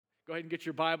Go ahead and get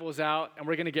your Bibles out, and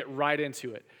we're going to get right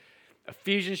into it.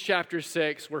 Ephesians chapter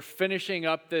 6, we're finishing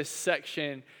up this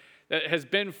section that has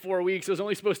been 4 weeks. It was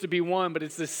only supposed to be one, but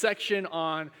it's this section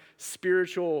on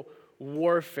spiritual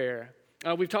warfare.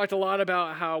 We've talked a lot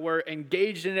about how we're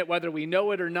engaged in it, whether we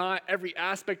know it or not. Every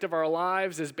aspect of our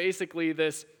lives is basically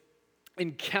this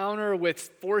encounter with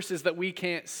forces that we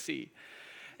can't see.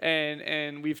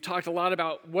 And we've talked a lot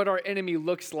about what our enemy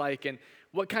looks like and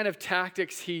what kind of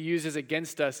tactics he uses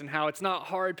against us, and how it's not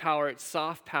hard power, it's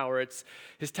soft power.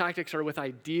 His tactics are with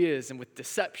ideas and with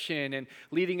deception and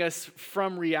leading us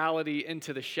from reality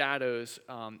into the shadows.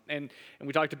 And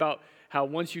we talked about how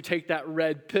once you take that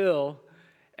red pill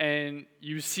and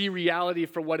you see reality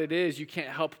for what it is, you can't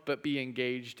help but be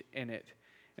engaged in it.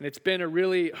 And it's been a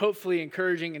really, hopefully,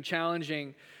 encouraging and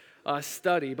challenging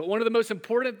study. But one of the most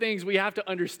important things we have to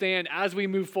understand as we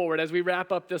move forward, as we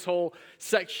wrap up this whole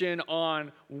section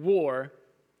on war,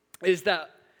 is that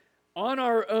on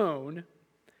our own,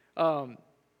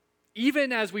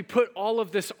 even as we put all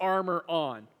of this armor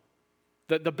on,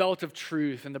 the belt of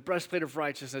truth and the breastplate of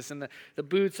righteousness and the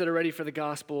boots that are ready for the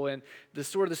gospel and the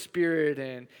sword of the Spirit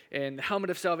and the helmet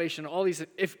of salvation, all these,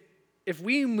 if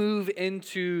we move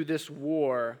into this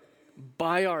war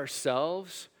by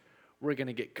ourselves, we're going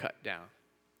to get cut down.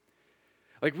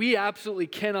 Like, we absolutely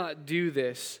cannot do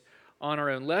this on our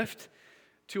own. Left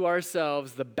to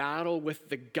ourselves, the battle with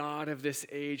the God of this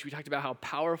age. We talked about how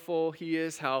powerful he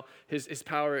is, how his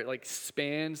power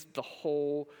spans the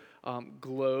whole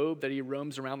globe, that he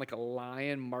roams around like a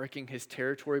lion, marking his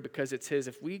territory because it's his.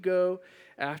 If we go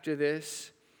after this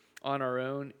on our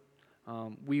own,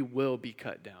 we will be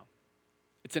cut down.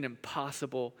 It's an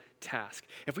impossible task.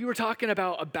 If we were talking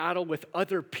about a battle with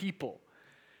other people,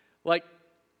 like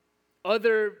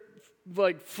other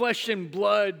flesh and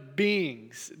blood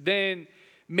beings, then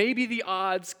maybe the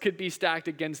odds could be stacked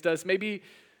against us. Maybe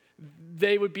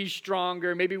they would be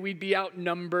stronger. Maybe we'd be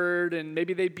outnumbered, and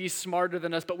maybe they'd be smarter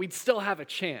than us, but we'd still have a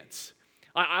chance.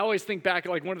 I always think back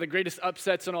one of the greatest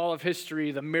upsets in all of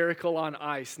history, the Miracle on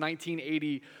Ice,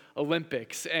 1980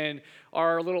 Olympics. And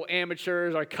our little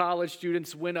amateurs, our college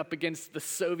students went up against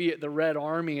the Red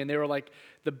Army, and they were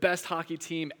the best hockey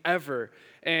team ever.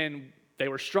 And they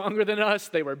were stronger than us,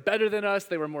 they were better than us,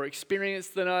 they were more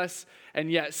experienced than us, and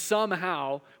yet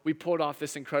somehow we pulled off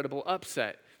this incredible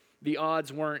upset. The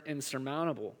odds weren't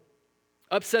insurmountable.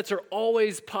 Upsets are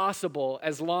always possible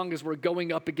as long as we're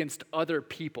going up against other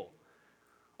people,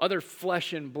 other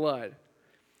flesh and blood.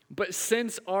 But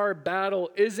since our battle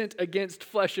isn't against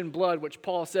flesh and blood, which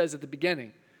Paul says at the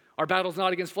beginning, our battle's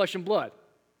not against flesh and blood.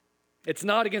 It's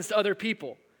not against other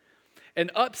people. An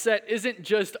upset isn't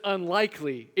just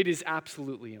unlikely, it is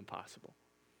absolutely impossible.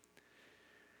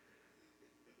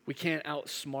 We can't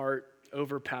outsmart,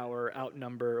 overpower,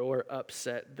 outnumber, or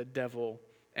upset the devil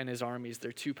and his armies.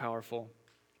 They're too powerful,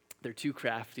 they're too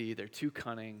crafty, they're too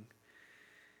cunning.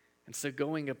 And so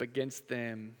going up against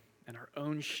them and our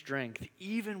own strength,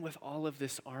 even with all of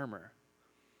this armor,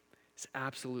 is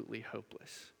absolutely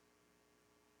hopeless.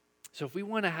 So if we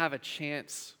want to have a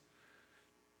chance,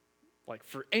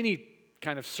 for any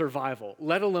kind of survival,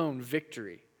 let alone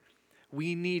victory,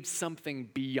 we need something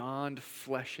beyond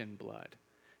flesh and blood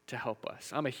to help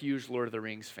us. I'm a huge Lord of the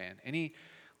Rings fan. Any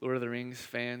Lord of the Rings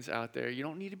fans out there? You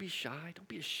don't need to be shy. Don't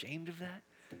be ashamed of that.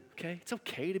 Okay? It's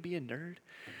okay to be a nerd.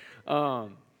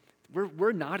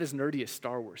 We're not as nerdy as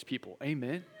Star Wars people.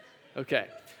 Amen? Okay.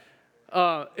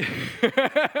 Oh,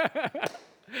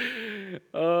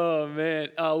 man.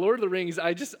 Lord of the Rings,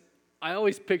 I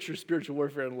always picture spiritual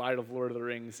warfare in light of Lord of the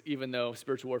Rings, even though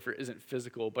spiritual warfare isn't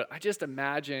physical. But I just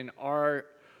imagine our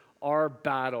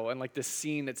battle and the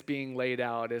scene that's being laid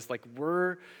out is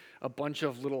we're a bunch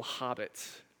of little hobbits,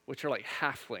 which are like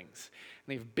halflings. And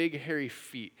they have big, hairy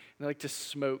feet. And they like to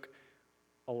smoke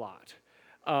a lot.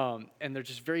 And they're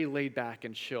just very laid back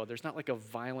and chill. There's not a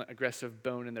violent, aggressive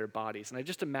bone in their bodies. And I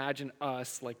just imagine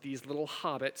us, these little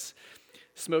hobbits,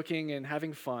 smoking and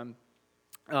having fun.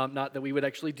 Not that we would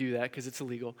actually do that because it's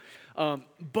illegal.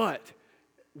 But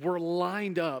we're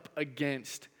lined up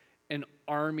against an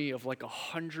army of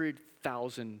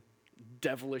 100,000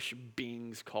 devilish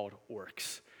beings called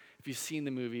orcs. If you've seen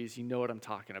the movies, you know what I'm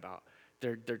talking about.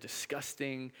 They're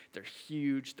disgusting, they're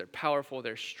huge, they're powerful,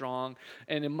 they're strong.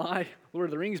 And in my Lord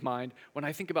of the Rings mind, when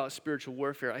I think about spiritual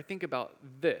warfare, I think about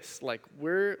this.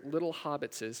 We're little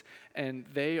hobbitses, and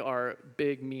they are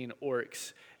big, mean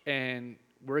orcs, and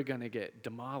we're going to get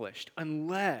demolished.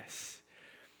 Unless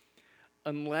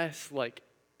in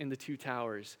the Two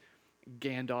Towers,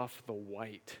 Gandalf the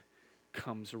White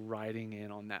comes riding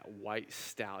in on that white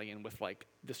stallion with like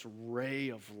this ray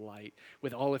of light,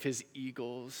 with all of his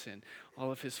eagles and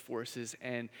all of his forces,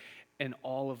 and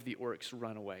all of the orcs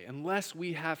run away. Unless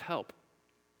we have help,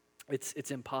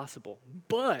 it's impossible.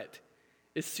 But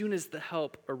as soon as the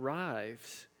help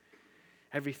arrives,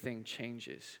 everything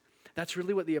changes. That's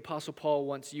really what the Apostle Paul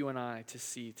wants you and I to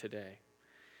see today.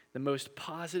 The most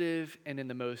positive and in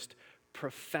the most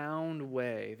profound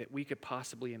way that we could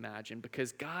possibly imagine,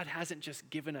 because God hasn't just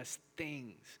given us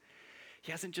things.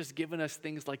 He hasn't just given us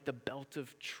things like the belt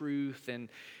of truth and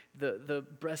the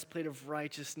breastplate of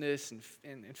righteousness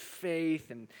and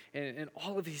faith and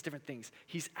all of these different things.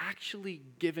 He's actually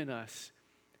given us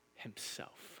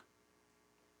himself.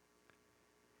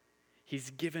 He's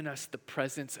given us the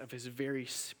presence of his very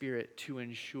Spirit to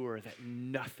ensure that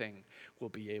nothing will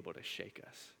be able to shake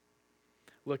us.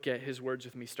 Look at his words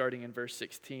with me, starting in verse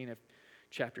 16 of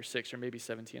chapter 6, or maybe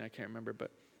 17, I can't remember, but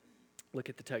look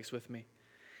at the text with me.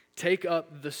 Take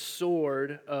up the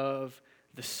sword of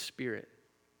the Spirit,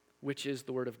 which is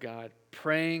the word of God,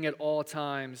 praying at all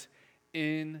times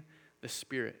in the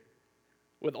Spirit,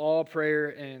 with all prayer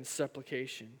and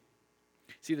supplication.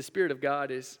 See, the Spirit of God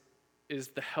is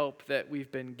the help that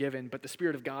we've been given, but the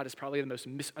Spirit of God is probably the most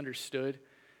misunderstood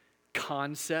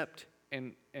concept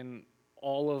in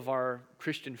all of our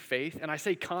Christian faith. And I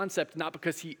say concept not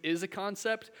because he is a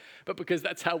concept, but because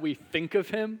that's how we think of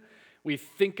him. We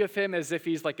think of him as if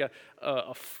he's like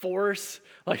a force,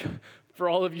 like for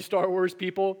all of you Star Wars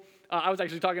people. I was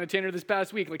actually talking to Tanner this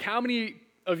past week. Like, how many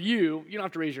of you don't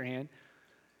have to raise your hand,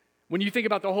 when you think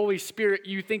about the Holy Spirit,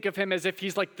 you think of him as if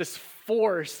he's like this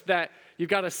force that you've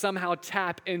got to somehow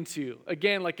tap into.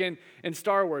 Again, like in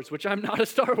Star Wars, which I'm not a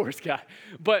Star Wars guy,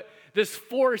 but this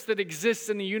force that exists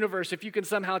in the universe, if you can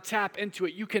somehow tap into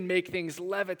it, you can make things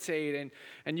levitate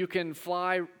and you can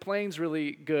fly planes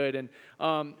really good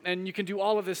and you can do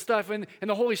all of this stuff. And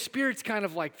the Holy Spirit's kind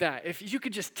of like that. If you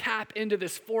could just tap into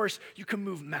this force, you can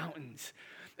move mountains.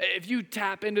 If you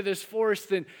tap into this force,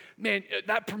 then, man,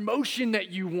 that promotion that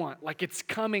you want, like it's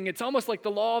coming. It's almost like the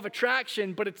law of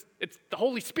attraction, but it's the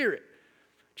Holy Spirit.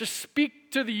 Just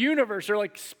speak to the universe or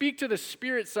like speak to the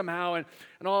Spirit somehow, and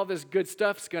all this good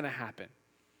stuff's going to happen.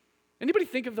 Anybody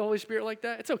think of the Holy Spirit like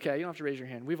that? It's okay. You don't have to raise your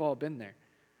hand. We've all been there.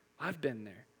 I've been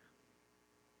there.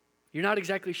 You're not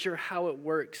exactly sure how it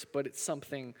works, but it's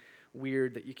something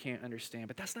weird that you can't understand.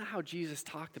 But that's not how Jesus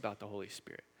talked about the Holy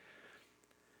Spirit.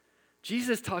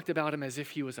 Jesus talked about him as if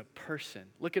he was a person.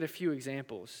 Look at a few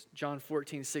examples. John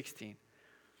 14:16.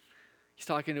 He's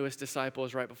talking to his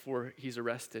disciples right before he's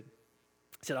arrested.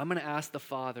 He said, I'm going to ask the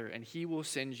Father, and he will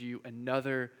send you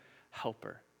another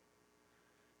helper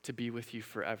to be with you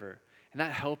forever. And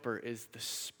that helper is the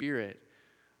Spirit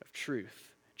of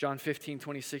truth. John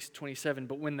 15:26-27.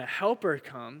 But when the helper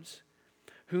comes,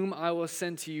 whom I will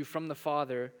send to you from the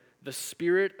Father, the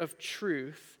Spirit of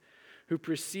truth, who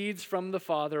proceeds from the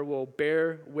Father, will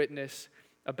bear witness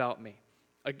about me.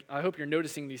 I hope you're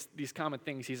noticing these common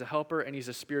things. He's a helper and he's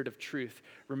a spirit of truth.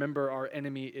 Remember, our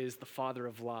enemy is the father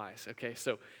of lies. Okay,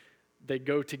 so they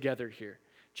go together here.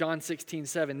 John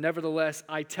 16:7, nevertheless,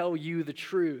 I tell you the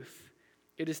truth.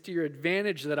 It is to your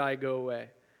advantage that I go away.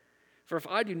 For if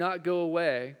I do not go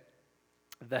away,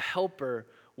 the helper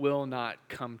will not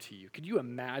come to you. Could you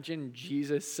imagine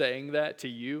Jesus saying that to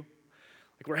you?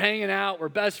 Like, we're hanging out, we're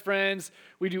best friends,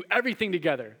 we do everything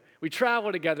together. We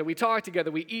travel together, we talk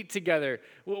together, we eat together.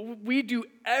 We do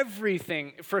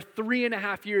everything for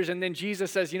 3.5 years, and then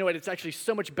Jesus says, you know what, it's actually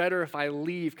so much better if I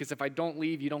leave, because if I don't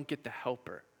leave, you don't get the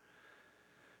helper.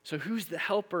 So who's the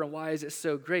helper and why is it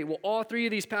so great? Well, all three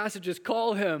of these passages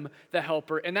call him the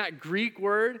helper, and that Greek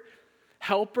word,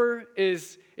 helper,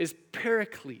 is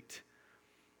paraclete.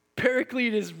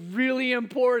 Paraclete is really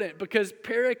important because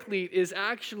paraclete is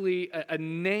actually a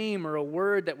name or a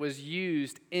word that was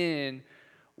used in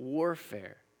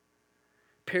warfare.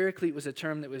 Paraclete was a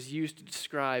term that was used to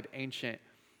describe ancient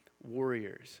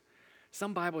warriors.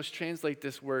 Some Bibles translate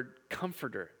this word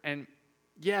comforter. And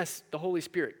yes, the Holy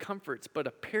Spirit comforts, but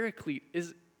a paraclete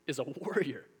is a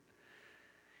warrior.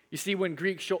 You see, when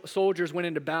Greek soldiers went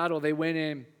into battle, they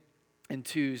went in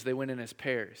twos, they went in as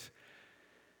pairs.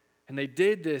 And they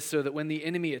did this so that when the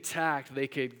enemy attacked, they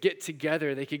could get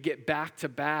together, they could get back to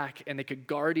back, and they could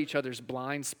guard each other's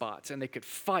blind spots, and they could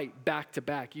fight back to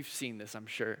back. You've seen this, I'm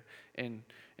sure, in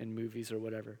movies or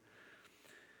whatever.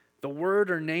 The word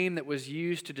or name that was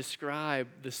used to describe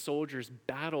the soldier's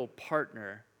battle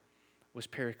partner was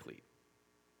paraclete.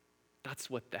 That's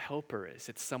what the helper is.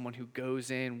 It's someone who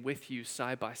goes in with you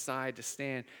side by side to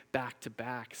stand back to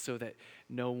back so that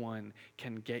no one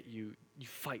can get you. You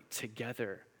fight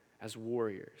together as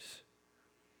warriors.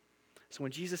 So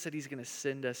when Jesus said he's going to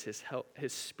send us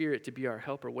his Spirit to be our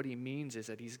helper, what he means is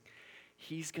that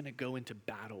he's going to go into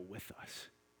battle with us.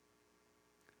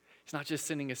 He's not just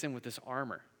sending us in with this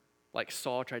armor, like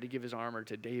Saul tried to give his armor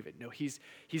to David. No, he's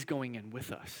going in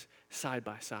with us, side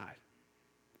by side,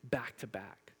 back to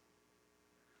back.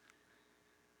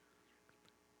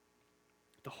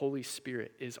 The Holy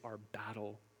Spirit is our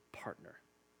battle partner.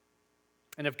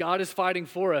 And if God is fighting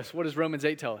for us, what does Romans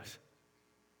 8 tell us?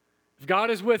 If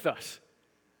God is with us,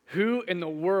 who in the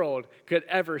world could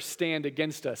ever stand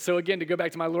against us? So again, to go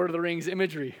back to my Lord of the Rings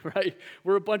imagery, right?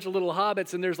 We're a bunch of little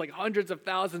hobbits and there's like hundreds of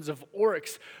thousands of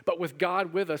orcs, but with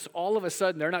God with us, all of a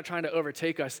sudden, they're not trying to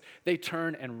overtake us. They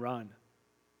turn and run.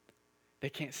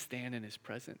 They can't stand in his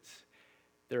presence.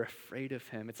 They're afraid of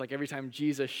him. It's like every time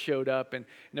Jesus showed up and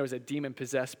there was a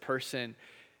demon-possessed person,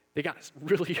 they got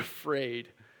really afraid.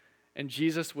 And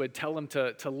Jesus would tell them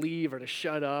to leave or to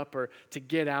shut up or to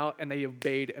get out, and they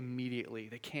obeyed immediately.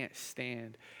 They can't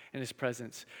stand in his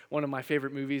presence. One of my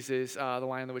favorite movies is The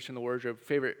Lion, the Witch, and the Wardrobe.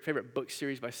 Favorite book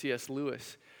series by C.S.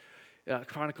 Lewis,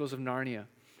 Chronicles of Narnia.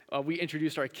 We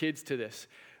introduced our kids to this,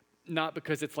 not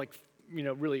because it's like,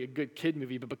 really a good kid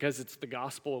movie, but because it's the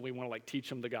gospel and we want to teach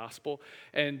them the gospel.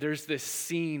 And there's this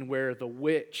scene where the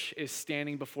witch is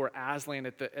standing before Aslan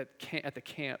at the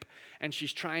camp, and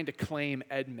she's trying to claim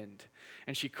Edmund.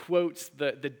 And she quotes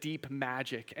the deep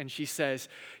magic, and she says,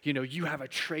 you have a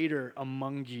traitor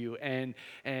among you, and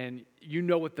you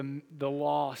know what the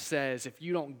law says. If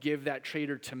you don't give that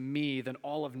traitor to me, then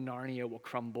all of Narnia will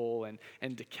crumble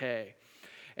and decay.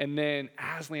 And then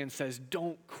Aslan says,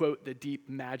 don't quote the deep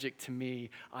magic to me.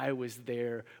 I was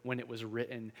there when it was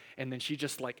written. And then she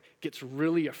just gets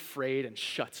really afraid and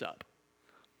shuts up.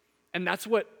 And that's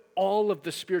what all of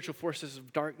the spiritual forces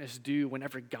of darkness do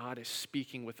whenever God is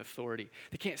speaking with authority.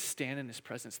 They can't stand in his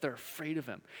presence. They're afraid of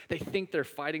him. They think they're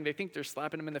fighting. They think they're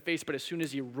slapping him in the face. But as soon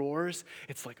as he roars,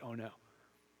 it's like, oh no,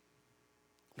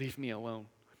 leave me alone.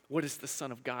 What does the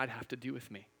Son of God have to do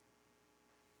with me?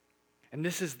 And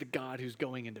this is the God who's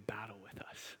going into battle with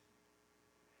us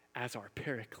as our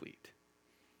paraclete,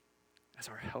 as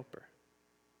our helper.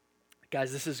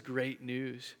 Guys, this is great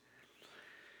news.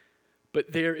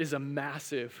 But there is a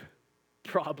massive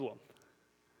problem.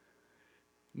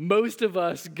 Most of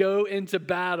us go into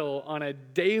battle on a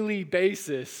daily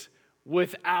basis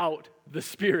without the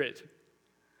Spirit.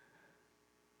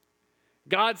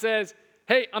 God says,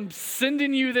 hey, I'm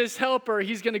sending you this helper.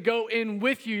 He's going to go in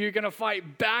with you. You're going to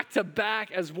fight back to back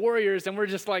as warriors. And we're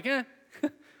just like,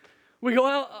 We go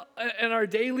out in our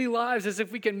daily lives as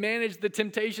if we can manage the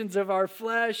temptations of our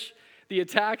flesh, the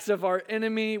attacks of our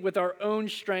enemy with our own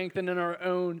strength and in our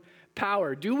own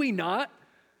power. Do we not?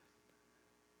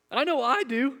 I know I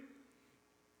do.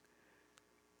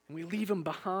 And we leave them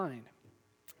behind.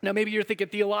 Now, maybe you're thinking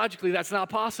theologically that's not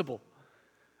possible.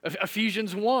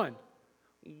 Ephesians 1.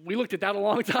 We looked at that a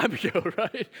long time ago,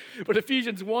 right? But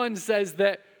Ephesians 1 says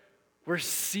that we're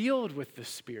sealed with the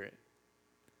Spirit.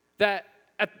 That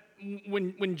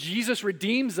when Jesus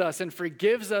redeems us and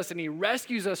forgives us and he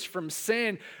rescues us from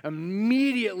sin,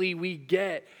 immediately we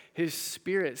get his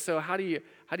Spirit. So how do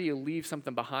you leave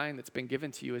something behind that's been given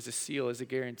to you as a seal, as a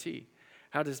guarantee?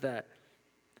 How does that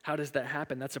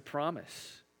happen? That's a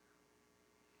promise.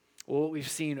 Well, what we've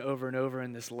seen over and over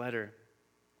in this letter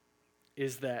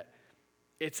is that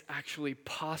it's actually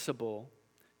possible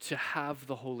to have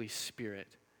the Holy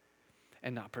Spirit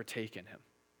and not partake in him.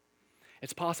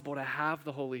 It's possible to have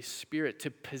the Holy Spirit, to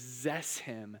possess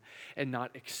him and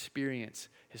not experience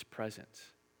his presence.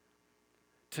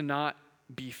 To not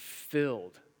be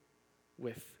filled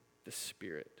with the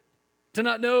Spirit. To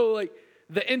not know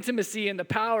the intimacy and the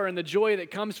power and the joy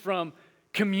that comes from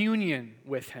communion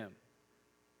with him.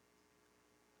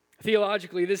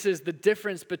 Theologically, this is the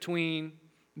difference between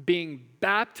being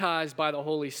baptized by the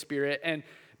Holy Spirit and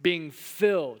being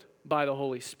filled by the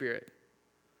Holy Spirit.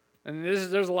 And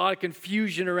there's a lot of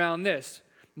confusion around this,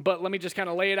 but let me just kind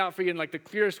of lay it out for you in the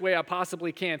clearest way I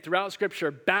possibly can. Throughout Scripture,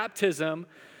 baptism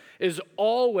is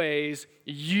always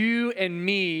you and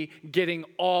me getting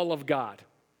all of God.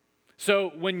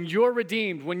 So when you're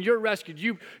redeemed, when you're rescued,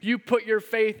 you put your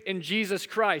faith in Jesus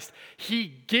Christ.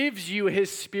 He gives you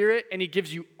his Spirit and he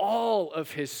gives you all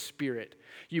of his Spirit.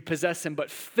 You possess him,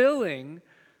 but filling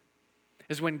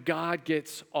is when God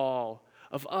gets all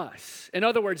of us. In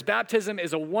other words, baptism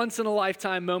is a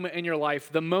once-in-a-lifetime moment in your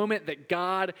life, the moment that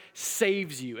God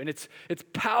saves you, and it's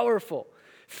powerful.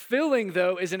 Filling,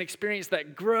 though, is an experience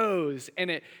that grows, and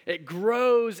it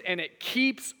grows, and it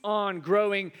keeps on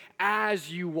growing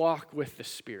as you walk with the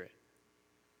Spirit.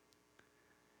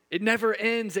 It never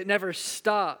ends. It never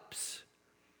stops.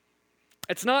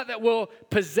 It's not that we'll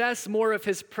possess more of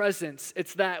his presence.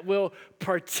 It's that we'll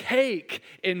partake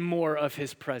in more of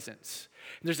his presence.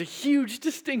 And there's a huge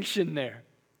distinction there.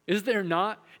 Is there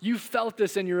not? You felt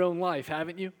this in your own life,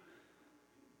 haven't you?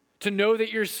 To know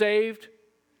that you're saved,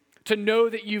 to know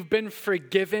that you've been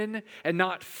forgiven and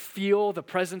not feel the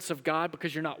presence of God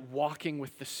because you're not walking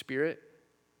with the Spirit.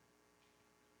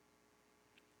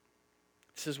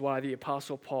 This is why the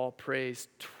Apostle Paul prays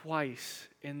twice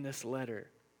in this letter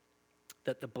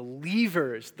that the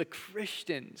believers, the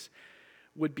Christians,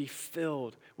 would be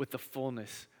filled with the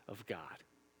fullness of God.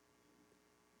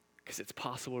 Because it's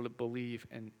possible to believe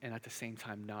and at the same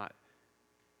time not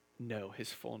know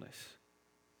his fullness.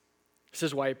 This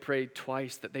is why he prayed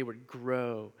twice that they would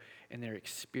grow in their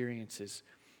experiences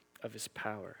of his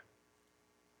power.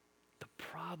 The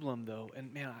problem, though,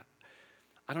 and man,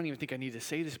 I don't even think I need to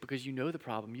say this because you know the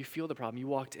problem. You feel the problem. You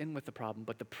walked in with the problem.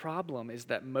 But the problem is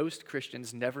that most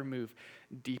Christians never move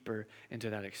deeper into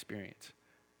that experience.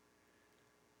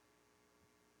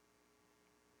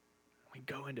 We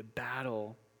go into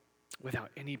battle without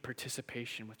any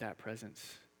participation with that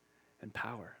presence and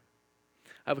power.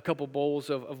 I have a couple bowls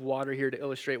of water here to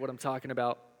illustrate what I'm talking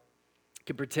about. You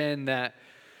can pretend that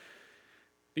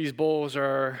these bowls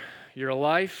are your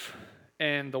life,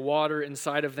 and the water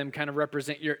inside of them kind of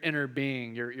represent your inner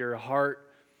being, your heart,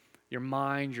 your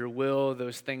mind, your will,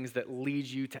 those things that lead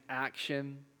you to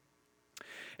action.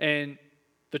 And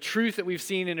the truth that we've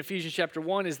seen in Ephesians chapter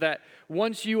 1 is that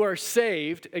once you are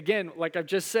saved, again, like I've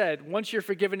just said, once you're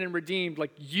forgiven and redeemed,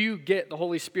 like you get the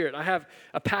Holy Spirit. I have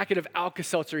a packet of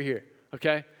Alka-Seltzer here,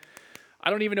 okay? I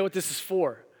don't even know what this is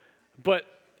for, but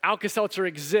Alka-Seltzer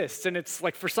exists, and it's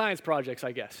like for science projects,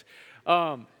 I guess.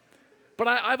 But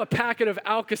I have a packet of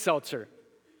Alka-Seltzer.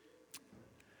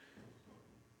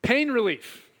 Pain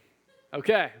relief.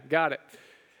 Okay, got it.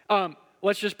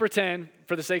 Let's just pretend,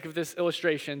 for the sake of this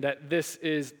illustration, that this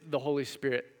is the Holy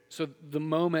Spirit. So the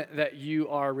moment that you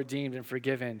are redeemed and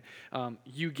forgiven,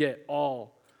 you get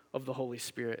all of the Holy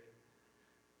Spirit.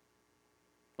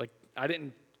 Like, I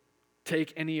didn't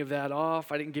take any of that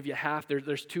off. I didn't give you half.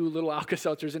 There's 2 little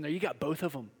Alka-Seltzers in there. You got both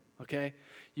of them, okay?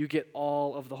 You get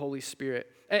all of the Holy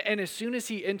Spirit. And as soon as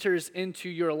he enters into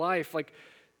your life, like,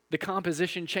 the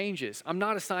composition changes. I'm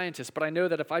not a scientist, but I know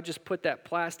that if I just put that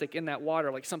plastic in that water,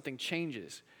 like, something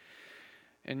changes.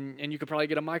 And you could probably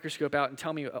get a microscope out and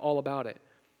tell me all about it.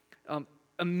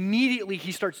 Immediately,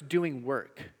 he starts doing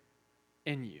work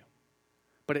in you.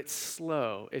 But it's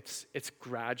slow. It's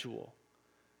gradual.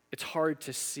 It's hard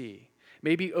to see.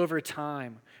 Maybe over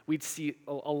time, we'd see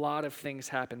a lot of things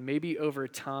happen. Maybe over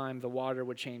time, the water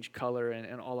would change color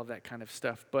and all of that kind of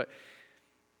stuff. But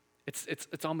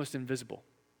it's almost invisible.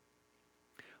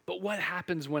 But what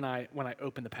happens when I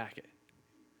open the packet?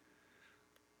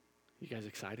 You guys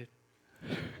excited?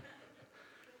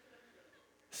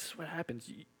 This is what happens.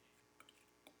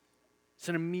 It's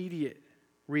an immediate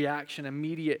reaction,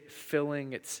 immediate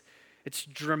filling. It's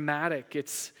dramatic.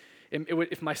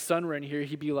 If my son were in here,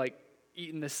 he'd be like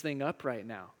eating this thing up right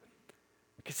now.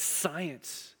 It's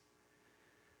science.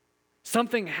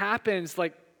 Something happens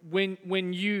like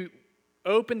when you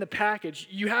open the package,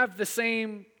 you have the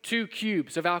same 2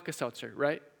 cubes of Alka-Seltzer,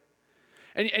 right?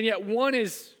 And yet one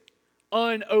is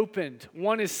unopened.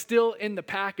 One is still in the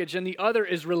package and the other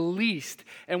is released.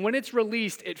 And when it's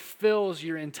released, it fills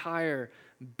your entire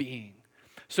being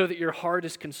so that your heart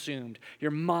is consumed,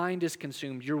 your mind is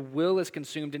consumed, your will is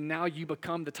consumed, and now you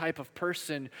become the type of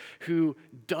person who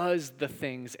does the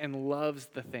things and loves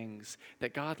the things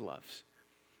that God loves.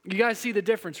 You guys see the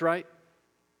difference, right?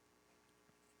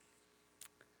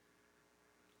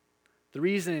 The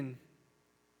reason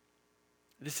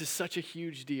this is such a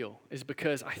huge deal is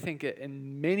because I think that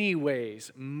in many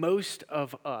ways, most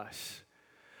of us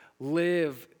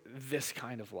live this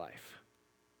kind of life.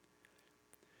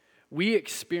 We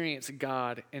experience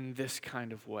God in this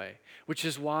kind of way, which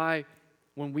is why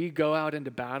when we go out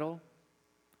into battle,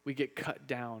 we get cut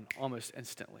down almost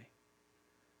instantly.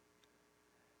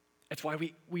 It's why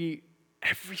we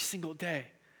every single day,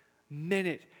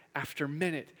 minute after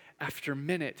minute after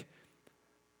minute,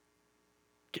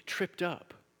 get tripped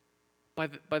up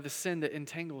by the sin that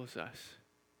entangles us.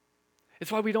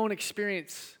 It's why we don't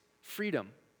experience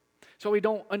freedom. It's why we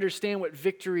don't understand what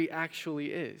victory actually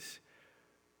is.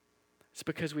 It's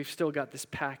because we've still got this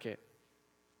packet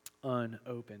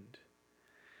unopened.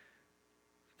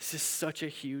 This is such a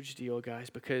huge deal, guys,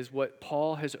 because what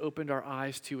Paul has opened our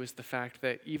eyes to is the fact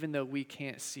that even though we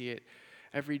can't see it,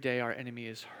 every day our enemy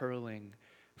is hurling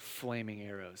flaming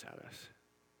arrows at us.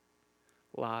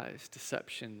 Lies,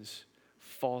 deceptions,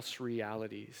 false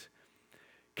realities.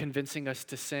 convincing us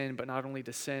to sin, but not only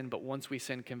to sin, but once we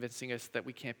sin, convincing us that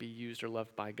we can't be used or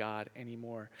loved by God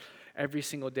anymore. Every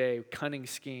single day, cunning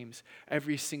schemes.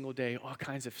 Every single day, all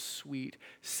kinds of sweet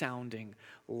sounding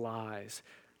lies.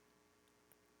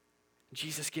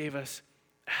 Jesus gave us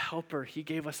a helper. He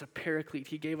gave us a paraclete.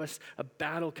 He gave us a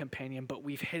battle companion, but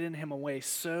we've hidden him away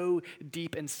so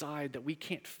deep inside that we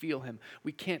can't feel him.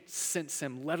 We can't sense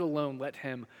him, let alone let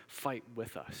him fight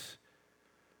with us.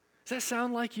 Does that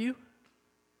sound like you?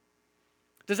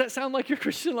 Does that sound like your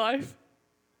Christian life?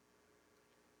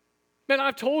 Man,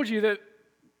 I've told you that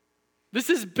this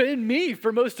has been me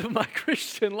for most of my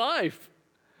Christian life.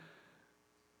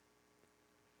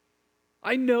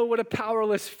 I know what a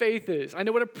powerless faith is. I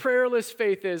know what a prayerless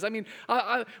faith is. I mean,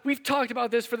 we've talked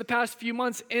about this for the past few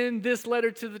months in this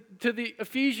letter to the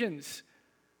Ephesians.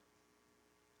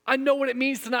 I know what it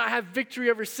means to not have victory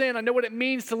over sin. I know what it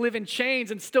means to live in chains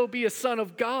and still be a son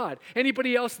of God.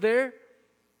 Anybody else there?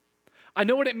 I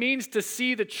know what it means to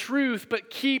see the truth but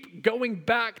keep going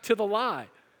back to the lie.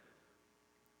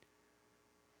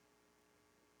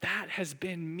 That has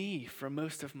been me for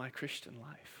most of my Christian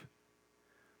life.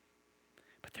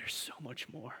 But there's so much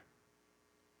more.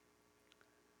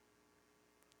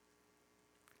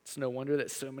 It's no wonder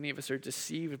that so many of us are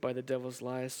deceived by the devil's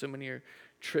lies. So many are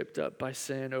tripped up by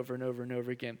sin over and over and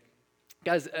over again.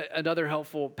 Guys, another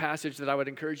helpful passage that I would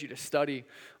encourage you to study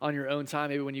on your own time,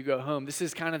 maybe when you go home. This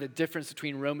is kind of the difference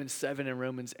between Romans 7 and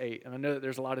Romans 8. And I know that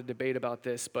there's a lot of debate about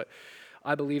this, but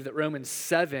I believe that Romans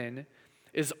 7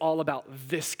 is all about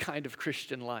this kind of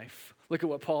Christian life. Look at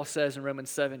what Paul says in Romans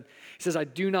 7. He says, I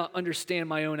do not understand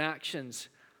my own actions,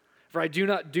 for I do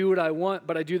not do what I want,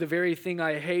 but I do the very thing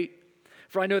I hate.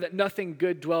 For I know that nothing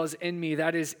good dwells in me,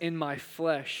 that is in my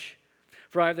flesh.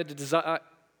 For I have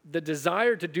the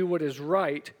desire to do what is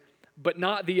right, but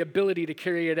not the ability to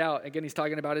carry it out. Again, he's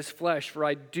talking about his flesh. For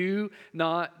I do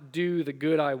not do the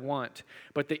good I want,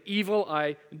 but the evil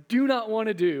I do not want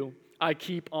to do, I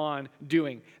keep on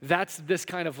doing. That's this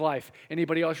kind of life.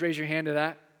 Anybody else raise your hand to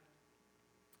that?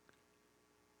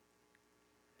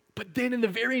 But then in the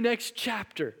very next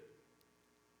chapter,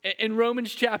 in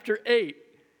Romans chapter 8,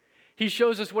 he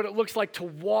shows us what it looks like to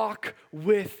walk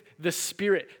with the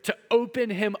Spirit, to open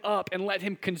him up and let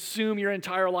him consume your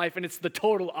entire life, and it's the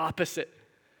total opposite.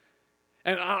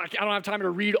 And I don't have time to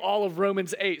read all of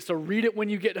Romans 8, so read it when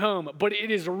you get home, but it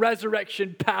is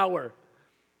resurrection power.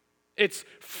 It's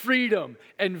freedom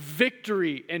and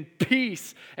victory and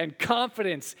peace and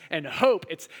confidence and hope.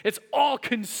 It's all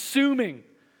consuming.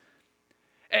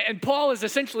 And Paul is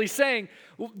essentially saying,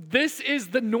 this is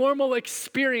the normal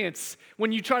experience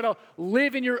when you try to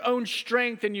live in your own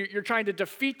strength and you're trying to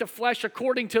defeat the flesh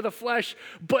according to the flesh,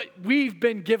 but we've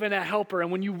been given a helper,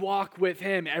 and when you walk with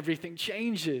him, everything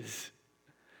changes.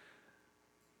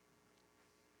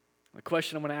 The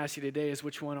question I'm going to ask you today is,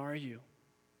 which one are you?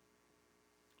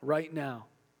 Right now.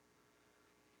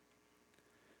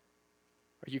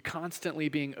 Are you constantly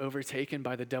being overtaken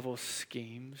by the devil's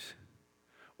schemes?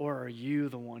 Or are you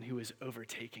the one who is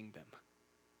overtaking them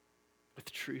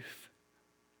with truth?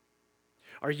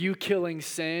 Are you killing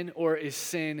sin, or is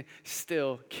sin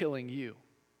still killing you?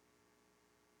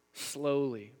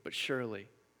 Slowly but surely,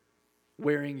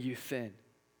 wearing you thin.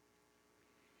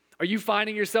 Are you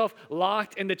finding yourself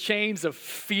locked in the chains of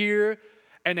fear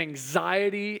and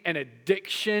anxiety and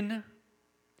addiction?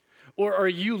 Or are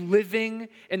you living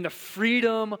in the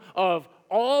freedom of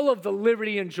all of the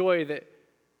liberty and joy that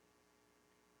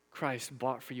Christ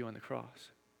bought for you on the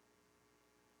cross?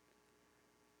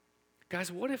 Guys,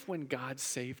 what if when God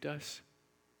saved us,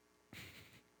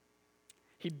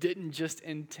 he didn't just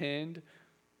intend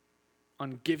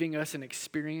on giving us an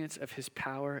experience of his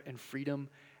power and freedom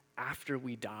after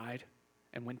we died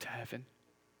and went to heaven?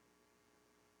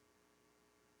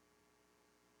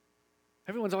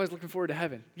 Everyone's always looking forward to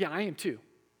heaven. Yeah, I am too,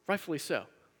 rightfully so.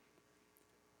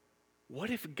 What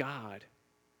if God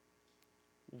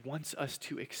wants us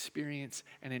to experience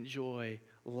and enjoy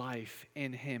life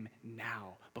in him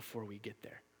now before we get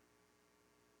there?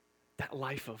 That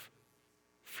life of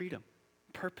freedom,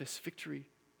 purpose, victory,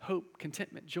 hope,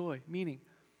 contentment, joy, meaning,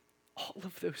 all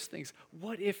of those things.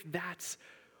 What if that's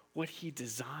what he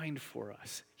designed for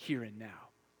us here and now?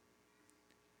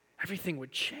 Everything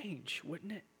would change,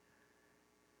 wouldn't it?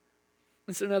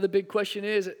 And so another big question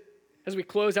is, as we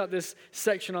close out this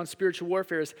section on spiritual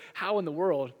warfare, is how in the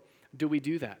world do we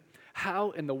do that?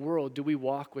 How in the world do we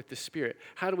walk with the Spirit?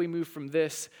 How do we move from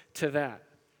this to that?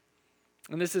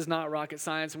 And this is not rocket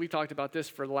science. We've talked about this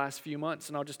for the last few months,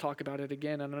 and I'll just talk about it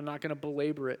again, and I'm not going to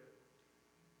belabor it.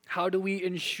 How do we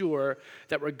ensure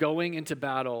that we're going into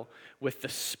battle with the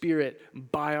Spirit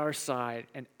by our side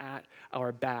and at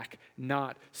our back,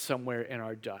 not somewhere in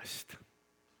our dust?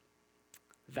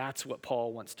 That's what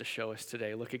Paul wants to show us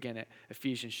today. Look again at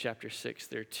Ephesians chapter 6.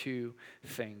 There are two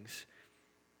things.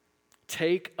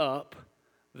 Take up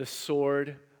the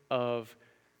sword of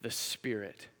the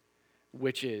Spirit,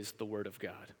 which is the Word of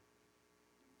God.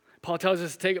 Paul tells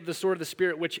us to take up the sword of the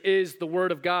Spirit, which is the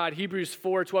Word of God. Hebrews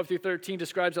 4:12-13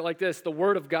 describes it like this. The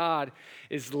Word of God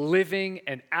is living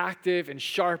and active and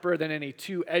sharper than any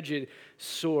two-edged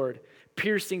sword,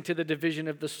 piercing to the division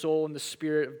of the soul and the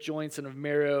spirit, of joints and of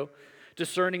marrow,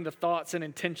 discerning the thoughts and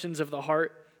intentions of the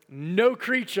heart. No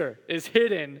creature is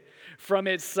hidden from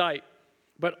its sight,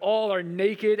 but all are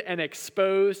naked and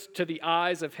exposed to the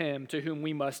eyes of him to whom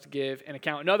we must give an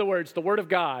account. In other words, the Word of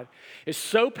God is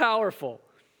so powerful,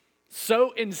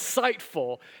 so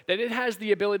insightful, that it has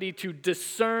the ability to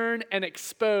discern and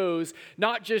expose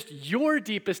not just your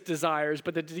deepest desires,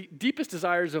 but the deepest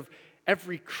desires of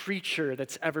every creature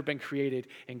that's ever been created,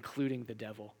 including the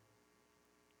devil,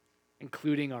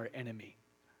 including our enemy.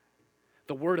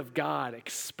 The Word of God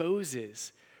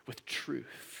exposes with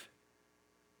truth.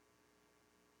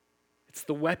 It's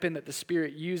the weapon that the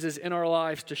Spirit uses in our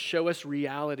lives to show us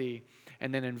reality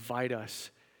and then invite us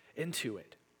into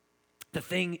it. The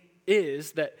thing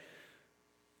is that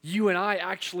you and I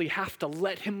actually have to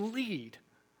let Him lead.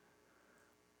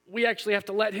 We actually have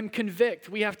to let Him convict.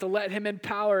 We have to let Him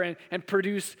empower and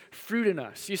produce fruit in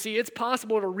us. You see, it's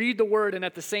possible to read the Word and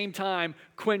at the same time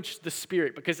quench the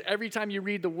Spirit, because every time you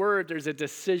read the Word, there's a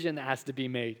decision that has to be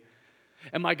made.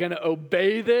 Am I going to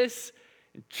obey this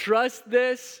and trust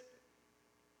this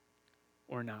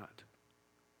or not?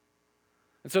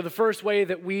 And so the first way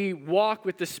that we walk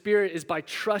with the Spirit is by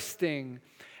trusting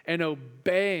and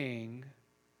obeying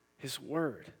His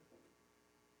Word.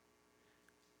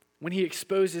 When He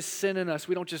exposes sin in us,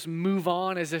 we don't just move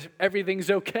on as if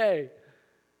everything's okay.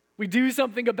 We do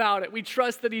something about it. We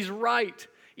trust that He's right.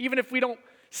 Even if we don't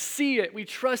see it, we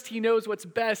trust He knows what's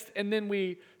best, and then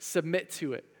we submit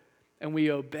to it and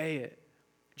we obey it.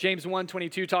 James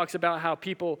 1:22 talks about how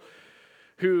people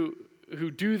who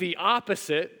do the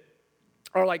opposite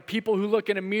are like people who look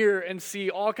in a mirror and see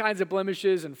all kinds of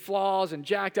blemishes and flaws and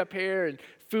jacked up hair and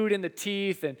food in the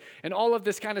teeth and all of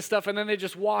this kind of stuff, and then they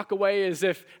just walk away as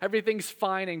if everything's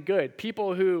fine and good.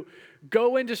 People who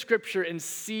go into Scripture and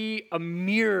see a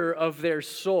mirror of their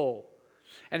soul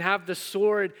and have the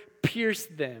sword pierce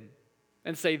them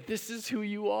and say, this is who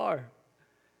you are.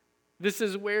 This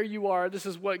is where you are. This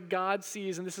is what God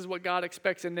sees, and this is what God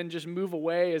expects, and then just move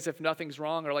away as if nothing's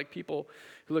wrong, or like people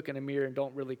who look in a mirror and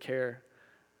don't really care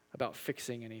about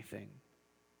fixing anything.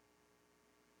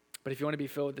 But if you want to be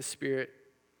filled with the Spirit,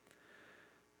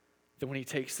 then when He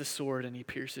takes the sword and He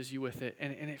pierces you with it,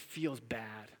 and it feels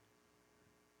bad.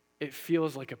 It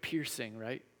feels like a piercing,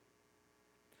 right?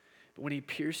 But when He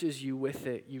pierces you with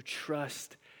it, you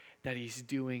trust that He's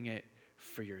doing it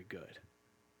for your good.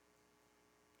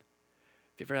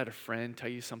 Have you ever had a friend tell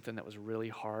you something that was really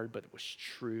hard, but it was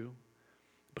true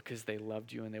because they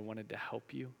loved you and they wanted to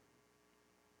help you?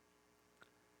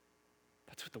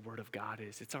 That's what the Word of God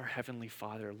is. It's our Heavenly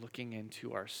Father looking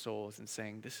into our souls and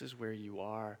saying, this is where you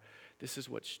are. This is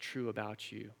what's true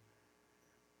about you.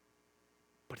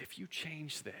 But if you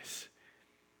change this,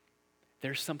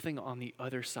 there's something on the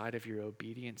other side of your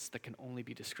obedience that can only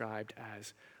be described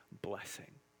as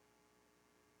blessing.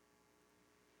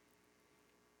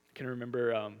 I can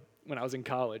remember when I was in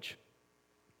college,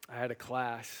 I had a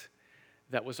class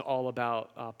that was all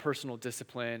about personal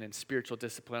discipline and spiritual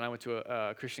discipline. I went to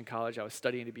a Christian college. I was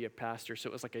studying to be a pastor, so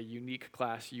it was like a unique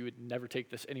class. You would never take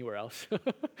this anywhere else.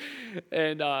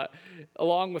 And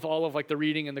along with all of like the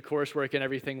reading and the coursework and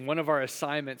everything, one of our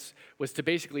assignments was to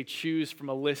basically choose from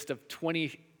a list of 20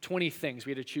 things.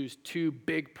 We had to choose 2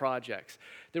 big projects.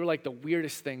 They were like the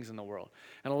weirdest things in the world,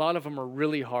 and a lot of them are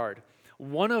really hard.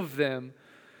 One of them,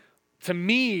 to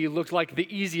me, looked like the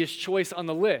easiest choice on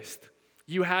the list.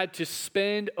 You had to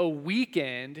spend a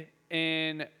weekend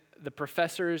in the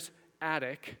professor's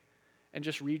attic and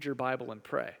just read your Bible and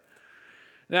pray.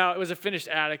 Now, it was a finished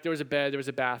attic. There was a bed. There was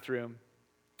a bathroom.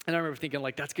 And I remember thinking,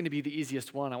 like, that's going to be the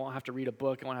easiest one. I won't have to read a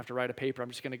book. I won't have to write a paper.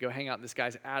 I'm just going to go hang out in this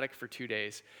guy's attic for 2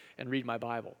 days and read my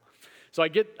Bible. So I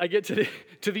get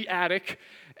to the attic,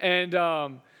 and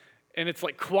it's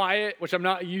like quiet, which I'm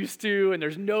not used to, and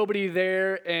there's nobody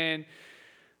there, and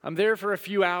I'm there for a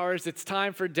few hours. It's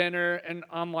time for dinner, and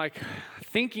I'm like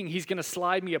thinking he's going to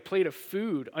slide me a plate of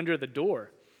food under the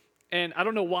door. And I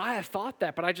don't know why I thought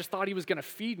that, but I just thought he was going to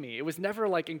feed me. It was never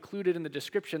like included in the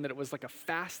description that it was like a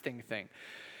fasting thing.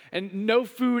 And no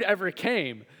food ever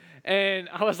came. And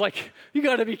I was like, you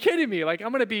got to be kidding me. Like, I'm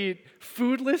going to be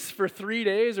foodless for 3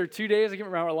 days or 2 days. I can't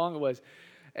remember how long it was.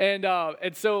 And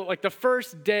so, like, the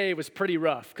first day was pretty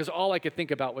rough because all I could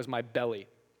think about was my belly.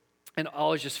 And I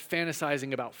was just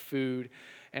fantasizing about food.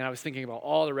 And I was thinking about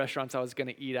all the restaurants I was going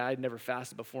to eat at. I'd never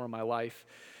fasted before in my life.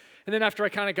 And then after I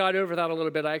kind of got over that a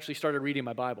little bit, I actually started reading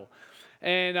my Bible.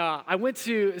 And I went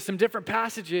to some different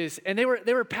passages, and they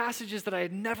were passages that I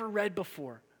had never read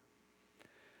before.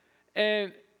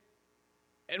 And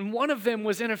one of them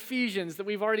was in Ephesians that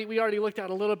we already looked at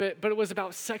a little bit, but it was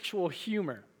about sexual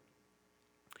humor.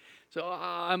 So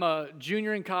I'm a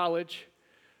junior in college.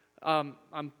 I'm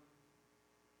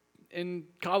in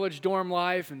college dorm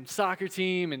life and soccer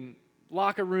team and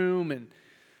locker room and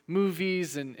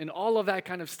movies and all of that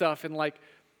kind of stuff. And like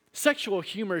sexual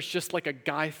humor is just like a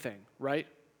guy thing, right?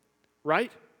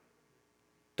 Right?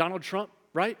 Donald Trump,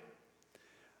 right?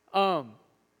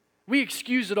 We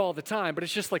excuse it all the time, but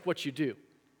it's just like what you do.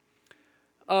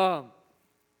 And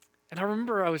I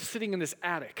remember I was sitting in this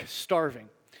attic, starving,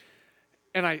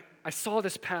 and I saw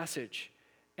this passage,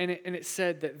 and it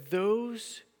said that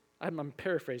those, I'm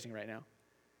paraphrasing right now,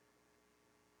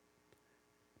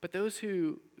 but those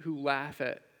who laugh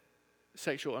at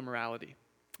sexual immorality,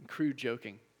 crude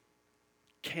joking,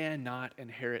 cannot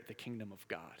inherit the kingdom of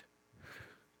God.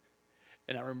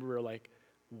 And I remember like,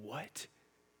 what?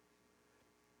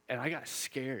 And I got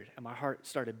scared, and my heart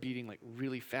started beating like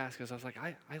really fast because I was like,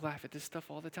 I laugh at this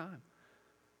stuff all the time.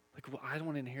 Like, well, I don't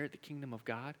want to inherit the kingdom of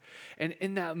God. And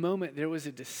in that moment, there was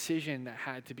a decision that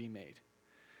had to be made.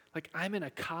 Like, I'm in a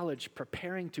college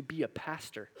preparing to be a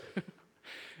pastor.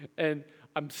 And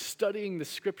I'm studying the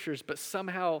scriptures, but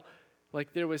somehow,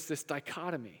 like, there was this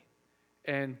dichotomy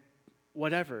and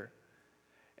whatever.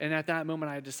 And at that moment,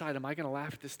 I decided, am I going to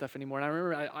laugh at this stuff anymore? And I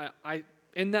remember I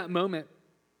in that moment,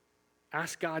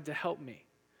 asked God to help me.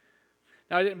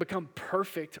 Now, I didn't become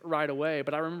perfect right away,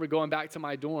 but I remember going back to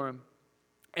my dorm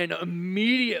and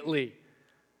immediately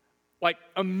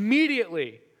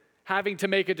having to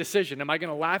make a decision. Am I going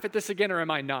to laugh at this again or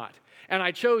am I not? And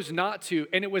I chose not to,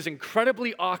 and it was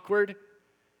incredibly awkward,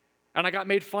 and I got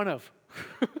made fun of.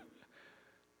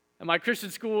 In my Christian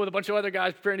school with a bunch of other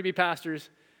guys preparing to be pastors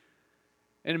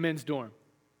in a men's dorm.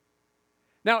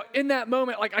 Now, in that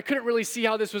moment, like I couldn't really see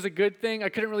how this was a good thing. I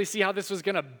couldn't really see how this was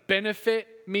going to benefit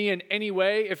me in any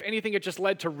way. If anything, it just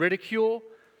led to ridicule.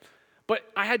 But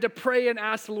I had to pray and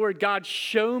ask the Lord, God,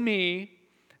 show me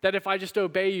that if I just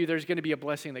obey you, there's going to be a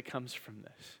blessing that comes from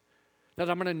this. That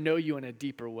I'm going to know you in a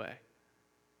deeper way.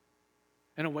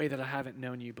 In a way that I haven't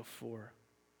known you before.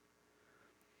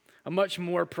 A much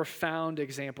more profound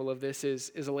example of this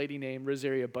is a lady named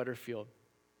Rosaria Butterfield.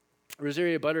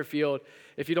 Rosaria Butterfield,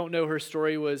 if you don't know her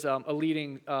story, was a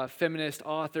leading feminist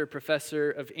author,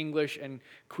 professor of English and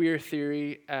queer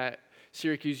theory at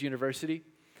Syracuse University.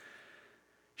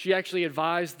 She actually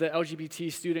advised the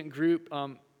LGBT student group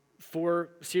for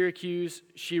Syracuse.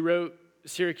 She wrote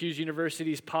Syracuse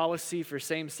University's policy for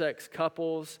same-sex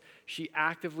couples. She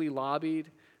actively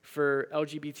lobbied for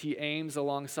LGBT aims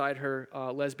alongside her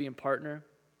lesbian partner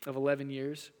of 11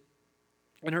 years.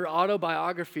 And her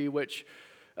autobiography, which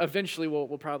eventually we'll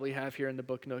probably have here in the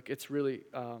Book Nook. It's really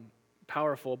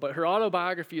powerful. But her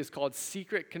autobiography is called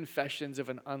Secret Confessions of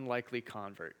an Unlikely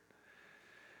Convert.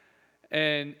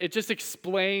 And it just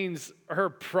explains her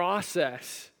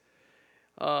process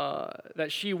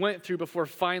that she went through before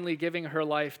finally giving her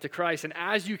life to Christ. And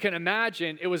as you can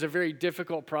imagine, it was a very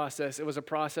difficult process. It was a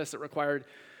process that required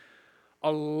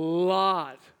a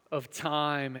lot of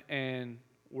time and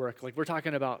work. Like we're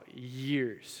talking about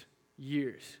years.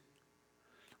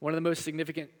 One of the most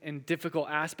significant and difficult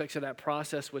aspects of that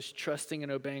process was trusting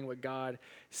and obeying what God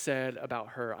said about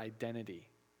her identity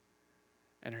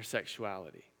and her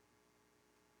sexuality.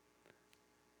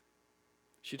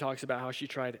 She talks about how she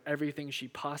tried everything she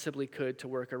possibly could to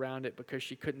work around it because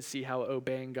she couldn't see how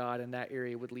obeying God in that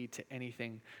area would lead to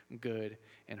anything good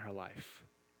in her life.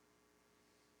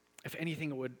 If anything,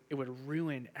 it would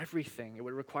ruin everything. It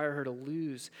would require her to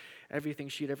lose everything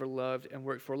she'd ever loved and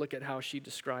worked for. Look at how she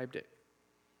described it.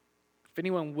 If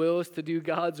anyone wills to do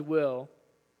God's will,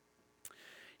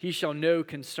 he shall know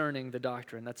concerning the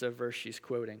doctrine. That's a verse she's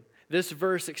quoting. This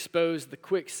verse exposed the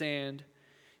quicksand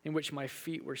in which my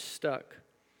feet were stuck.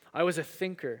 I was a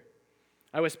thinker.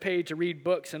 I was paid to read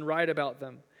books and write about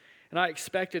them. And I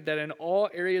expected that in all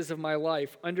areas of my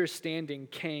life, understanding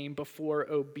came before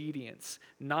obedience,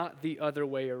 not the other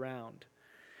way around.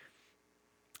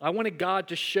 I wanted God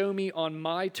to show me on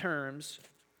my terms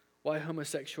why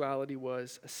homosexuality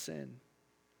was a sin.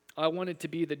 I wanted to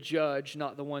be the judge,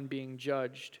 not the one being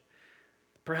judged.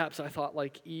 Perhaps I thought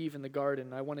like Eve in the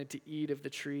garden. I wanted to eat of the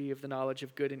tree of the knowledge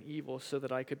of good and evil so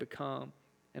that I could become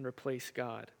and replace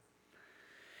God.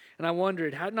 And I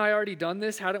wondered, hadn't I already done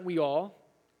this? Hadn't we all?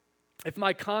 If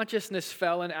my consciousness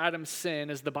fell in Adam's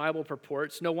sin, as the Bible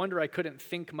purports, no wonder I couldn't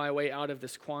think my way out of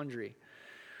this quandary.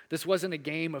 This wasn't a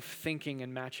game of thinking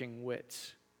and matching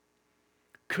wits.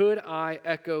 Could I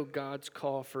echo God's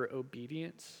call for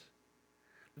obedience?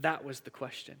 That was the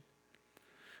question.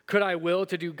 Could I will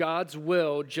to do God's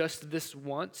will just this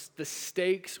once? The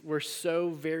stakes were so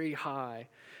very high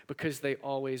because they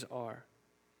always are.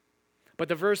 But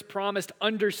the verse promised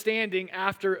understanding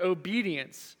after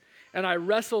obedience. And I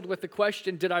wrestled with the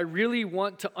question, did I really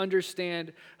want to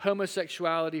understand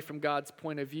homosexuality from God's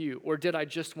point of view? Or did I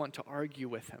just want to argue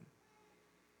with him?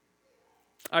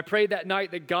 I prayed that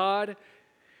night that God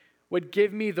would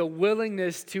give me the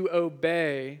willingness to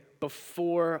obey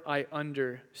before I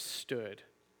understood.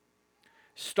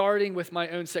 Starting with my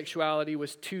own sexuality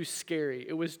was too scary.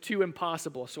 It was too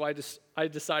impossible. So I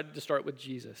decided to start with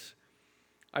Jesus.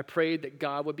 I prayed that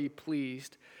God would be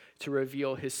pleased to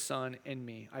reveal his son in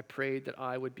me. I prayed that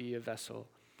I would be a vessel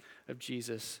of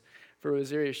Jesus. For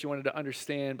Rosaria, she wanted to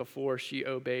understand before she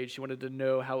obeyed. She wanted to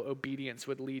know how obedience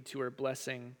would lead to her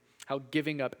blessing, how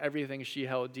giving up everything she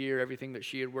held dear, everything that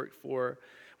she had worked for,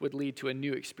 would lead to a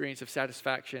new experience of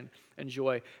satisfaction and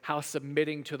joy, how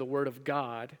submitting to the word of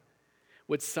God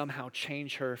would somehow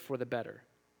change her for the better.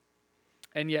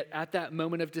 And yet, at that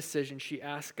moment of decision, she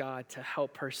asked God to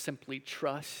help her simply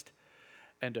trust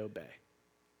and obey.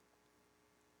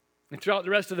 And throughout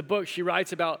the rest of the book, she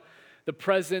writes about the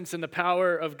presence and the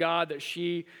power of God that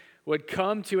she would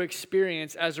come to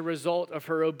experience as a result of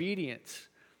her obedience.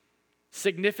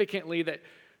 Significantly, that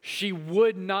she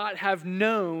would not have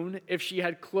known if she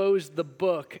had closed the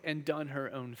book and done her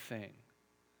own thing.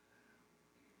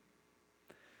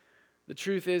 The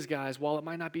truth is, guys, while it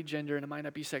might not be gender and it might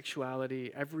not be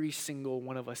sexuality, every single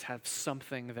one of us have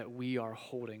something that we are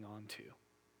holding on to.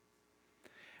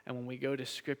 And when we go to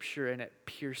Scripture and it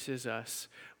pierces us,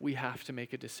 we have to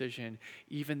make a decision,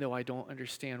 even though I don't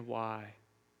understand why,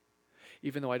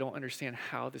 even though I don't understand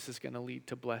how this is going to lead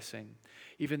to blessing,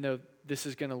 even though this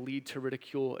is going to lead to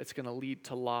ridicule, it's going to lead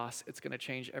to loss, it's going to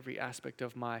change every aspect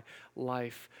of my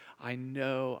life. I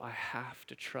know I have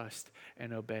to trust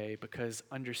and obey because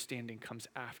understanding comes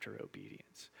after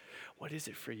obedience. What is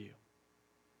it for you?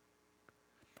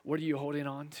 What are you holding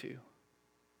on to?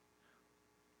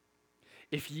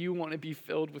 If you want to be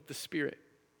filled with the Spirit,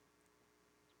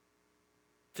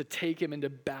 to take him into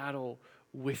battle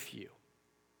with you,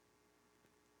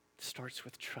 it starts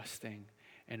with trusting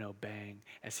and obeying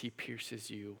as he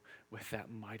pierces you with that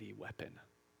mighty weapon.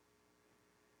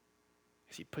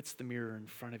 As he puts the mirror in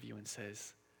front of you and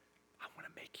says, I want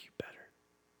to make you better.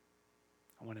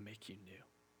 I want to make you new.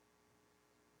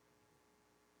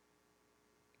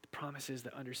 The promise is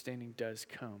that understanding does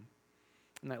come.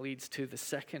 And that leads to the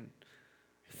second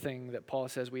thing that Paul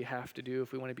says we have to do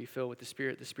if we want to be filled with the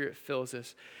Spirit. The Spirit fills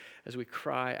us as we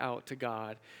cry out to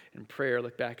God in prayer.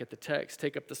 Look back at the text.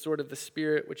 Take up the sword of the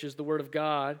Spirit, which is the word of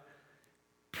God,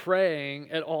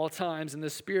 praying at all times in the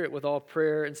Spirit with all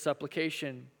prayer and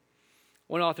supplication.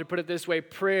 One author put it this way: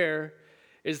 prayer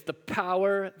is the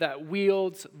power that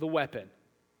wields the weapon.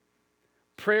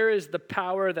 Prayer is the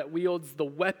power that wields the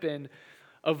weapon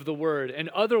of the word. In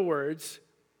other words,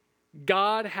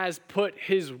 God has put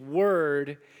his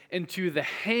word into the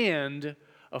hand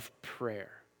of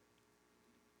prayer.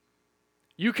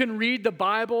 You can read the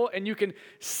Bible and you can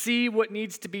see what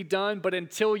needs to be done, but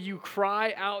until you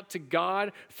cry out to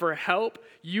God for help,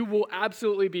 you will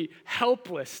absolutely be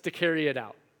helpless to carry it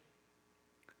out.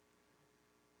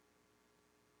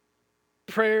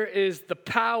 Prayer is the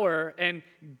power, and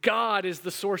God is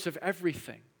the source of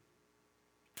everything.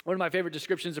 One of my favorite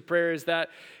descriptions of prayer is that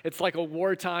it's like a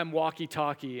wartime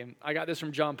walkie-talkie, and I got this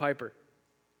from John Piper.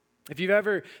 If you've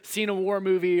ever seen a war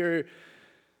movie or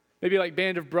maybe like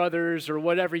Band of Brothers or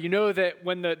whatever, you know that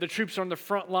when the troops are on the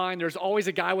front line, there's always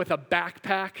a guy with a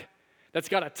backpack that's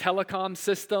got a telecom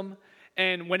system,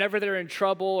 and whenever they're in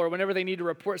trouble or whenever they need to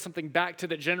report something back to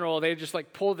the general, they just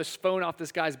like pull this phone off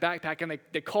this guy's backpack and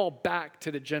they call back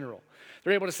to the general.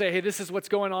 They're able to say, hey, this is what's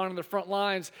going on the front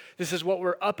lines. This is what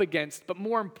we're up against. But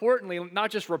more importantly,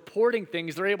 not just reporting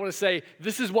things, they're able to say,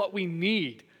 this is what we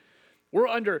need. We're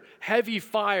under heavy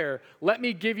fire. Let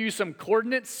me give you some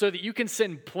coordinates so that you can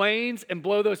send planes and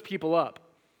blow those people up.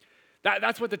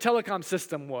 That's what the telecom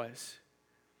system was.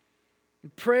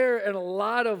 Prayer, in a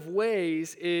lot of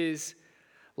ways, is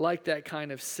like that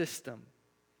kind of system.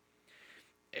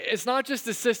 It's not just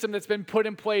a system that's been put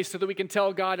in place so that we can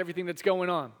tell God everything that's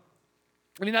going on.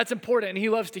 I mean, that's important, and he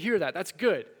loves to hear that. That's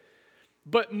good.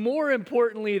 But more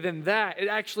importantly than that, it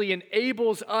actually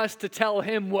enables us to tell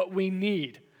him what we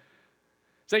need.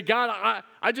 Say, God,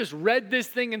 I just read this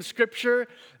thing in Scripture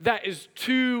that is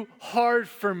too hard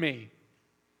for me.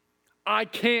 I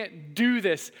can't do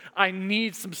this. I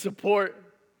need some support.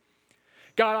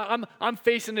 God, I'm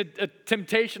facing a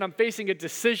temptation. I'm facing a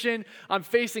decision. I'm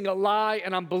facing a lie,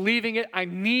 and I'm believing it. I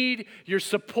need your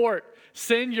support.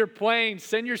 Send your plane.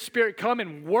 Send your spirit. Come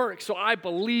and work so I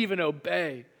believe and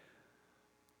obey.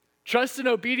 Trust and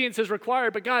obedience is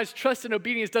required, but guys, trust and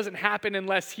obedience doesn't happen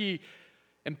unless he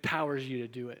empowers you to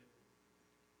do it.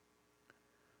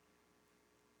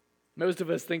 Most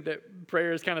of us think that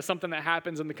prayer is kind of something that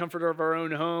happens in the comfort of our own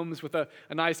homes with a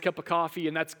nice cup of coffee,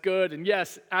 and that's good. And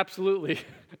yes, absolutely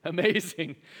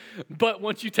amazing. But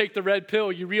once you take the red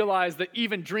pill, you realize that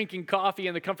even drinking coffee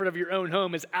in the comfort of your own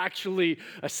home is actually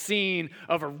a scene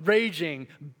of a raging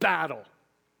battle.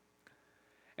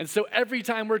 And so every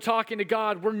time we're talking to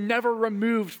God, we're never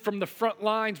removed from the front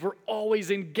lines. We're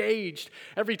always engaged.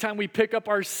 Every time we pick up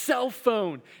our cell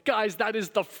phone, guys, that is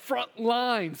the front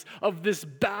lines of this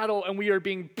battle. And we are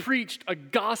being preached a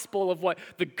gospel of what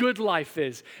the good life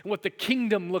is and what the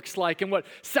kingdom looks like and what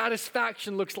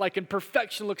satisfaction looks like and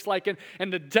perfection looks like.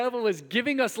 And the devil is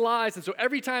giving us lies. And so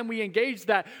every time we engage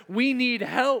that, we need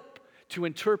help to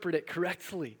interpret it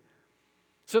correctly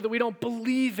so that we don't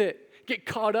believe it, get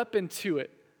caught up into it.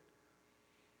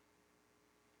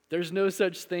 There's no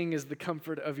such thing as the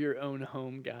comfort of your own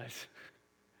home, guys,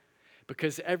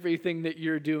 because everything that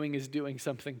you're doing is doing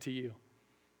something to you.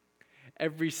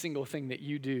 Every single thing that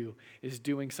you do is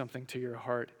doing something to your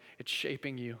heart. It's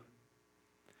shaping you.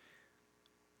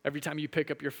 Every time you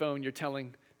pick up your phone, you're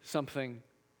telling something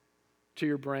to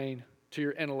your brain, to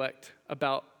your intellect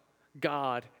about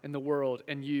God and the world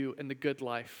and you and the good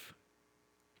life.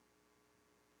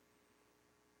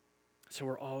 So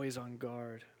we're always on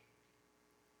guard.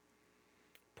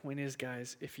 Point is,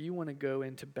 guys, if you want to go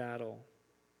into battle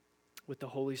with the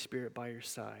Holy Spirit by your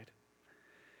side,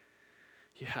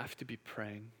 you have to be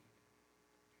praying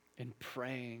and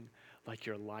praying like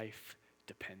your life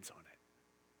depends on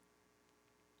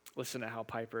it. Listen to how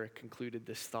Piper concluded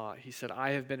this thought. He said,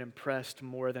 I have been impressed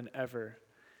more than ever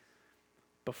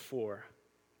before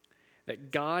that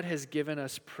God has given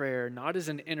us prayer not as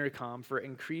an intercom for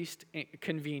increased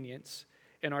convenience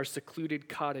in our secluded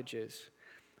cottages,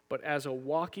 but as a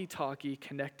walkie-talkie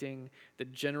connecting the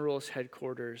general's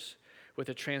headquarters with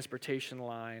a transportation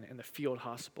line and the field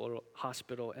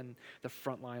hospital and the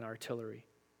frontline artillery.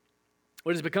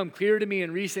 What has become clear to me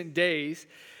in recent days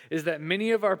is that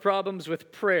many of our problems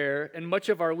with prayer and much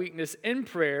of our weakness in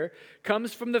prayer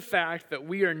comes from the fact that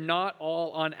we are not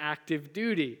all on active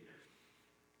duty,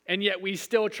 and yet we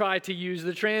still try to use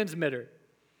the transmitter.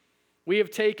 We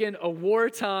have taken a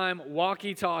wartime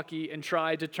walkie-talkie and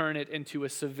tried to turn it into a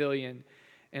civilian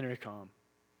intercom.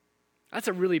 That's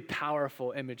a really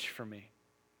powerful image for me.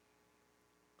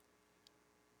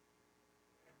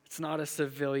 It's not a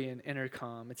civilian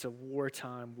intercom. It's a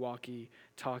wartime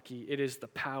walkie-talkie. It is the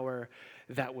power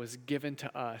that was given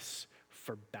to us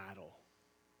for battle.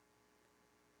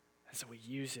 And so we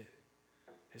use it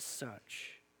as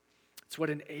such. It's what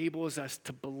enables us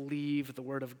to believe the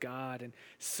Word of God and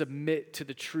submit to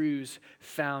the truths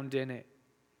found in it.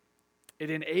 It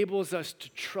enables us to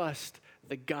trust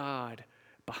the God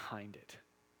behind it.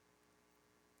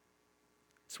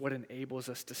 It's what enables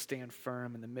us to stand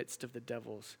firm in the midst of the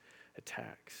devil's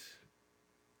attacks.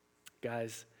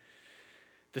 Guys,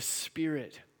 the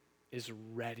Spirit is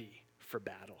ready for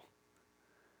battle.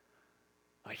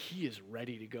 He is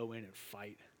ready to go in and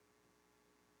fight.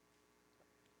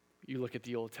 You look at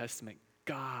the Old Testament,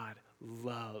 God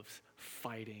loves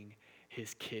fighting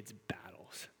his kids'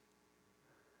 battles.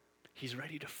 He's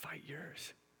ready to fight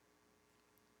yours.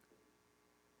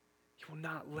 He will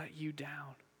not let you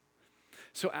down.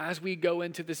 So as we go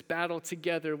into this battle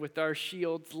together with our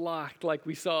shields locked like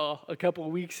we saw a couple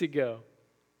of weeks ago,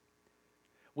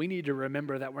 we need to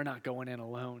remember that we're not going in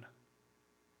alone.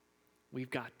 We've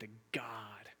got the God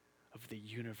of the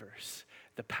universe,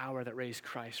 the power that raised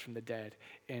Christ from the dead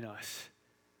in us.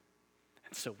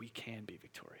 And so we can be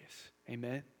victorious.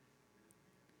 Amen?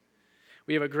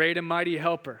 We have a great and mighty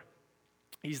helper.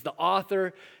 He's the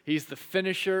author, he's the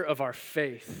finisher of our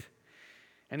faith,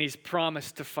 and he's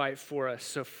promised to fight for us.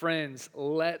 So friends,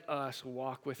 let us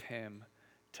walk with him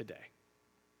today.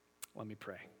 Let me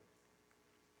pray.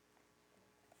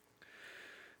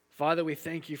 Father, we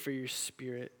thank you for your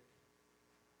Spirit.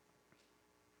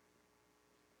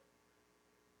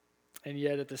 And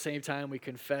yet at the same time, we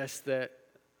confess that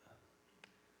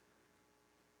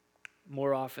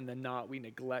more often than not, we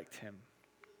neglect him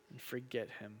and forget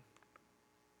him.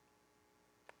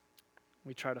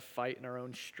 We try to fight in our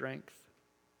own strength.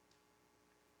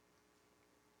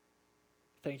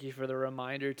 Thank you for the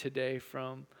reminder today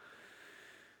from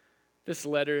this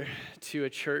letter to a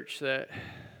church that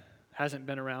hasn't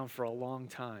been around for a long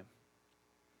time,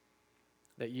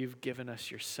 that you've given us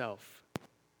yourself,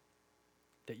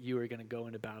 that you are going to go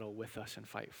into battle with us and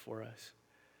fight for us.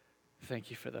 Thank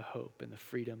you for the hope and the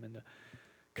freedom and the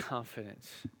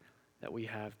confidence that we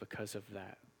have because of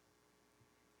that.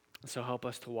 So help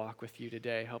us to walk with you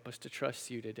today. Help us to trust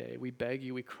you today. We beg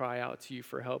you, we cry out to you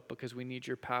for help because we need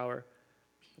your power.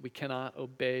 We cannot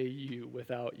obey you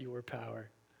without your power.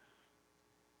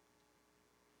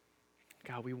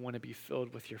 God, we want to be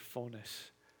filled with your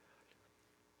fullness.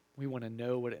 We want to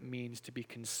know what it means to be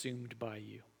consumed by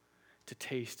you, to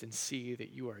taste and see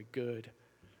that you are good,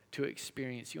 to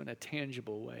experience you in a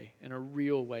tangible way, in a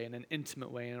real way, in an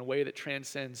intimate way, in a way that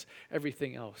transcends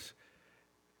everything else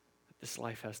that this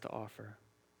life has to offer.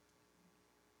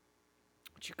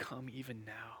 Would you come even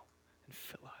now and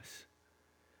fill us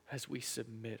as we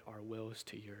submit our wills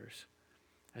to yours,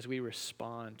 as we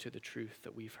respond to the truth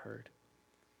that we've heard,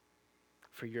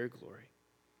 for your glory.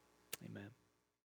 Amen.